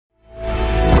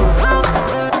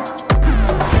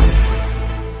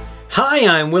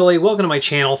Hi, I'm Willie. Welcome to my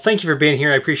channel. Thank you for being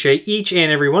here. I appreciate each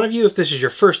and every one of you. If this is your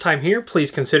first time here,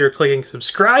 please consider clicking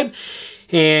subscribe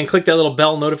and click that little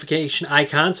bell notification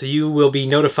icon so you will be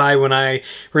notified when I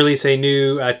release a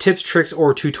new tips, tricks,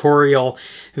 or tutorial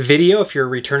video. If you're a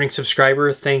returning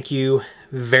subscriber, thank you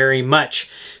very much.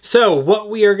 So what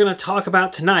we are going to talk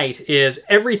about tonight is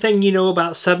everything you know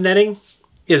about subnetting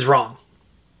is wrong.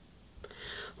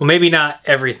 Well, maybe not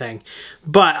everything,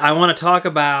 but I want to talk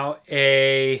about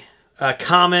a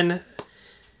common,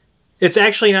 it's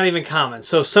actually not even common.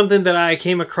 So something that I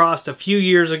came across a few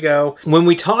years ago. When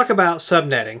we talk about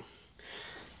subnetting,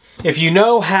 if you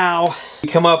know how we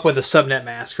come up with a subnet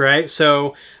mask, right?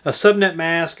 So a subnet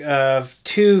mask of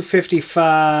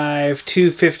 255,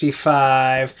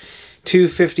 255,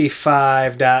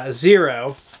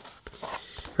 255.0,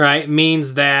 right,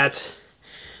 means that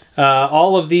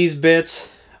all of these bits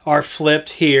are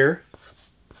flipped here.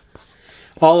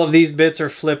 All of these bits are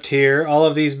flipped here. All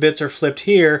of these bits are flipped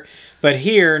here. But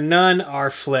here, none are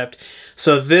flipped.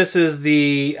 So this is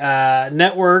the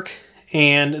network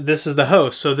and this is the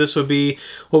host. So this would be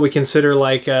what we consider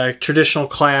like a traditional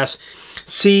class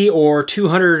C or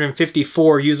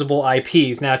 254 usable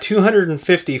IPs. Now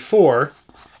 254,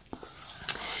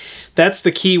 that's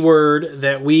the key word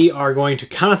that we are going to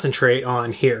concentrate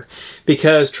on here,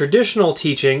 because traditional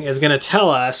teaching is going to tell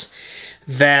us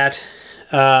that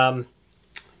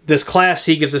this class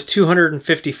C gives us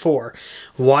 254.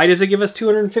 Why does it give us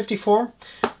 254?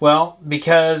 Well,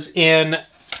 because when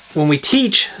we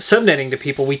teach subnetting to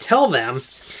people, we tell them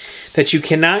that you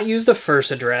cannot use the first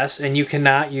address and you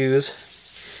cannot use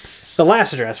the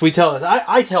last address. We tell this.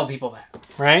 I tell people that,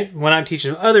 right? When I'm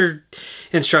teaching, other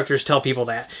instructors tell people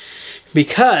that,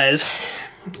 because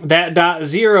that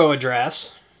 .0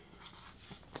 address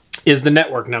is the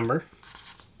network number.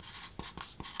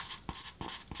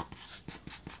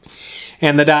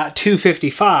 And the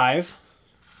 .255,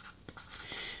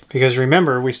 because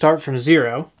remember, we start from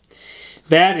 0,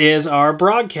 that is our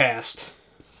broadcast.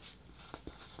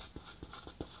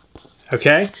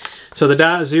 Okay? So the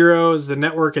 .0 is the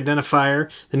network identifier,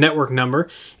 the network number,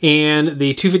 and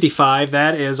the 255,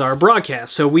 that is our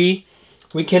broadcast. So we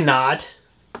cannot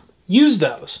use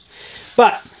those.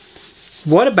 But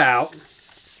what about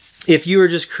if you were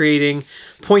just creating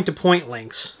point-to-point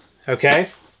links, okay?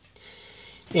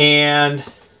 And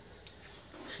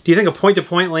do you think a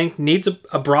point-to-point link needs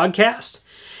a broadcast?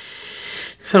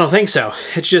 I don't think so.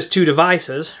 It's just two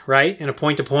devices, right? In a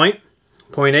point-to-point,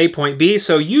 point A, point B.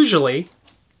 So usually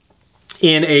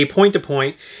in a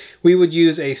point-to-point, we would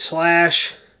use a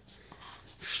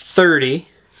 /30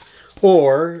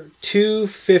 or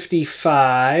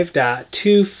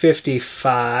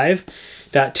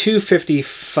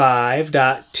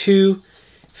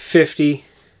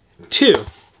 255.255.255.252.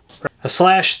 A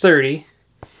 /30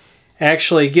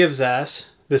 actually gives us,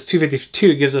 this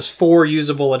 252 gives us 4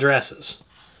 usable addresses,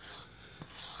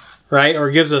 right?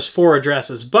 Or gives us 4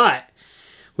 addresses, but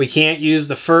we can't use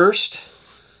the first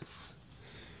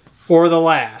or the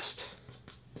last,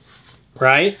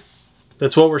 right?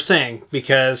 That's what we're saying,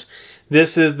 because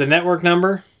this is the network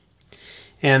number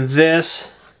and this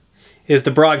is the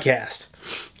broadcast.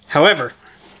 However,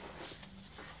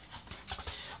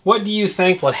 what do you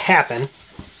think would happen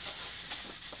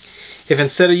if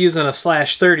instead of using a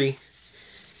 /30,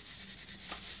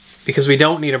 because we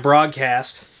don't need a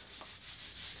broadcast,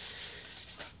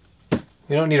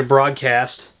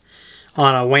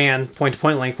 on a WAN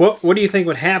point-to-point link, what do you think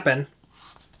would happen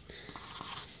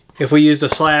if we used a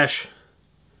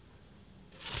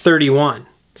 /31?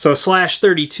 So a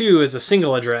 /32 is a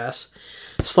single address.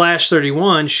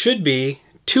 /31 should be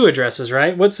 2 addresses,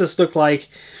 right? What's this look like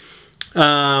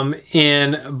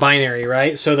in binary,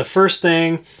 right? So the first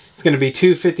thing, it's going to be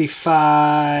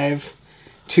 255,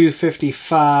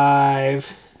 255,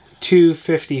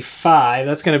 255.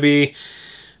 That's going to be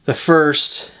the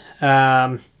first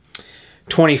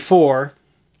 24.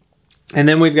 And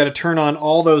then we've got to turn on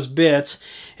all those bits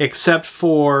except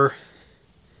for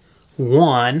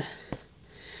 1.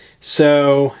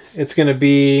 So it's going to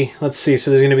be, let's see,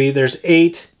 so there's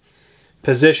 8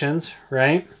 positions,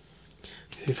 right?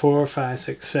 2, 4, 5,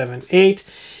 6, 7, 8.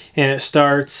 And it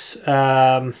starts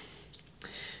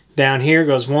down here,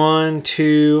 goes 1,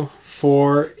 2,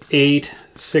 4, 8,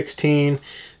 16,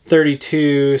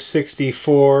 32,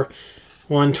 64,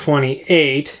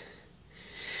 128.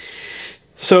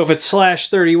 So if it's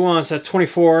 /31, so that's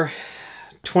 24,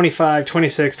 25,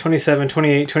 26, 27,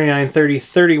 28, 29, 30,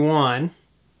 31.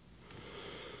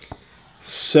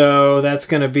 So that's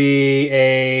going to be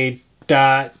a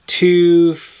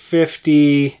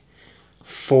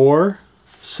 .254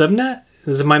 subnet.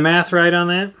 Is my math right on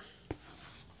that?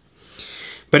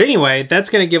 But anyway,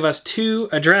 that's going to give us 2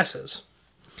 addresses.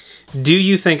 Do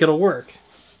you think it'll work?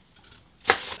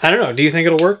 I don't know. Do you think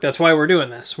it'll work? That's why we're doing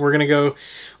this. We're gonna go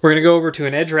over to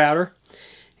an edge router,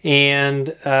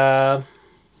 and we're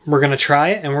gonna try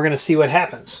it, and we're gonna see what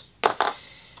happens.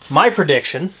 My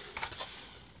prediction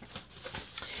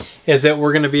is that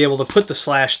we're gonna be able to put the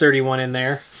 /31 in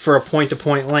there for a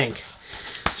point-to-point link.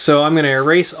 So I'm gonna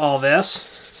erase all this,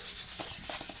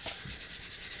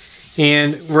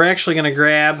 and we're actually gonna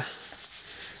grab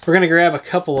a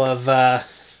couple of edge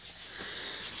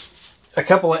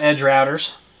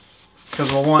routers,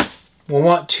 because we'll want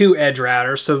 2 edge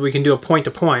routers so that we can do a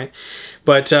point-to-point.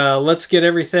 But let's get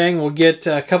everything. We'll get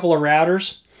a couple of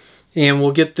routers, and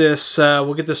we'll get this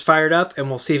fired up, and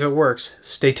we'll see if it works.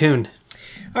 Stay tuned.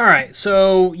 All right,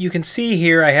 so you can see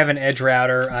here I have an edge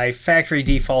router. I factory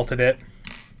defaulted it,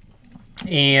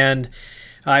 and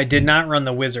I did not run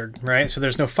the wizard, right? So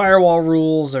there's no firewall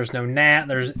rules, there's no NAT,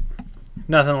 there's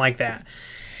nothing like that.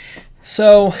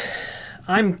 So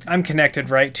I'm connected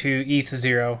right to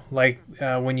ETH0, like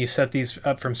when you set these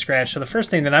up from scratch. So the first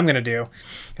thing that I'm going to do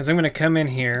is I'm going to come in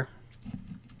here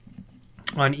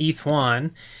on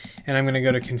ETH1, and I'm going to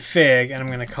go to config, and I'm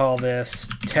going to call this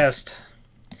test,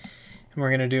 and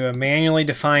we're going to do a manually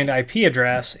defined IP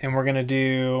address, and we're going to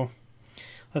do,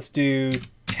 let's do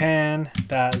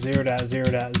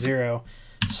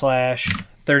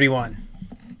 10.0.0.0/31.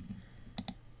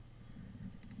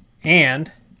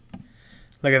 And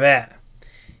look at that.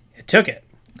 It took it.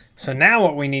 So now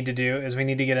what we need to do is we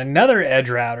need to get another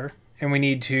edge router, and we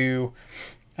need to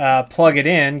plug it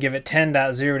in, give it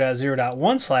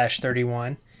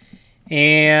 10.0.0.1/31,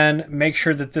 and make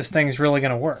sure that this thing's really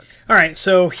going to work. All right,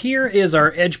 so here is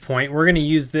our edge point. We're going to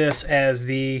use this as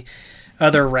the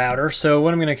other router. So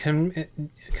what I'm going to come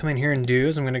in here and do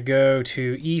is I'm going to go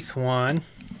to ETH1.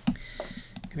 I'm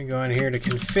going to go in here to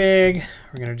config.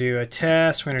 We're going to do a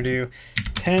test. We're going to do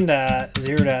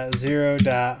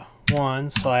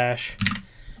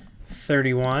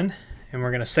 10.0.0.1/31, and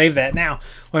we're going to save that. Now,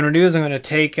 what I'm going to do is I'm going to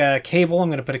take a cable. I'm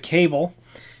going to put a cable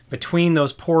between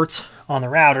those ports on the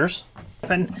routers.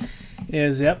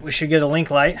 Yep, we should get a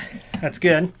link light. That's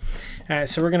good. All right,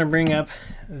 so we're going to bring up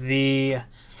the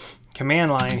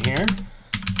command line here,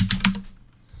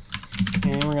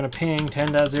 and we're going to ping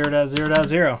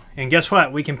 10.0.0.0. And guess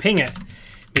what? We can ping it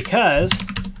because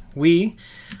we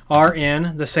are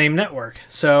in the same network.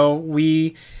 So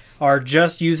we are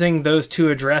just using those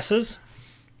 2 addresses.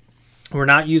 We're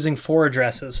not using 4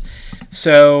 addresses.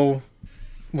 So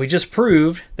we just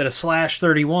proved that a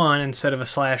 /31 instead of a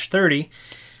 /30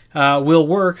 will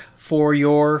work for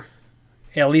your,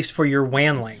 at least for your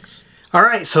WAN links. All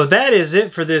right, so that is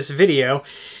it for this video.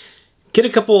 Get a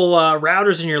couple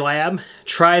routers in your lab,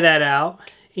 try that out,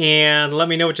 and let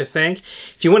me know what you think.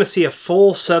 If you want to see a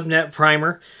full subnet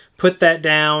primer, put that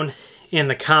down in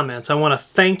the comments. I want to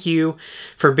thank you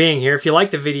for being here. If you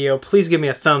like the video, please give me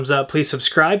a thumbs up. Please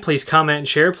subscribe. Please comment and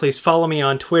share. Please follow me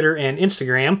on Twitter and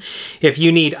Instagram. If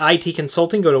you need IT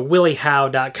consulting, go to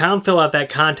williehowe.com. Fill out that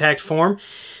contact form.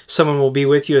 Someone will be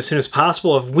with you as soon as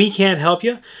possible. If we can't help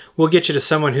you, we'll get you to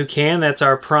someone who can. That's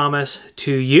our promise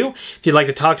to you. If you'd like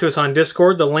to talk to us on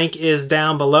Discord, the link is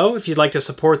down below. If you'd like to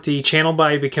support the channel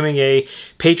by becoming a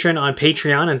patron on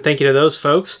Patreon, and thank you to those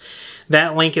folks,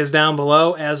 that link is down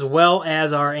below, as well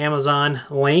as our Amazon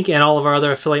link, and all of our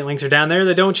other affiliate links are down there.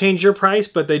 They don't change your price,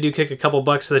 but they do kick a couple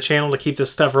bucks to the channel to keep this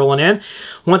stuff rolling in.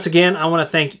 Once again, I want to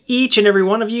thank each and every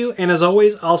one of you, and as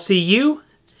always, I'll see you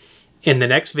in the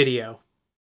next video.